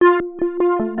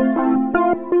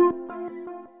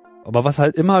Aber was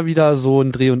halt immer wieder so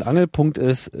ein Dreh- und Angelpunkt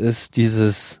ist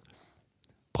dieses,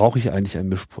 brauche ich eigentlich ein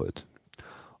Mischpult?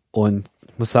 Und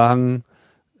ich muss sagen,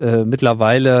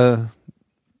 mittlerweile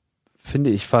finde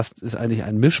ich fast, ist eigentlich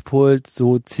ein Mischpult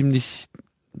so ziemlich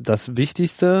das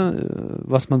Wichtigste,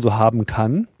 was man so haben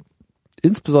kann.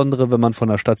 Insbesondere, wenn man von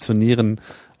einer stationären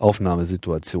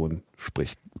Aufnahmesituation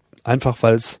spricht. Einfach,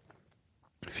 weil es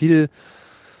viel,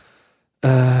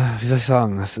 wie soll ich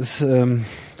sagen, es ist so ein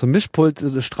Mischpult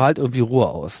strahlt irgendwie Ruhe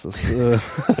aus. Das,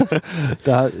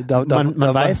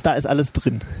 man weiß, da ist alles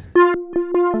drin.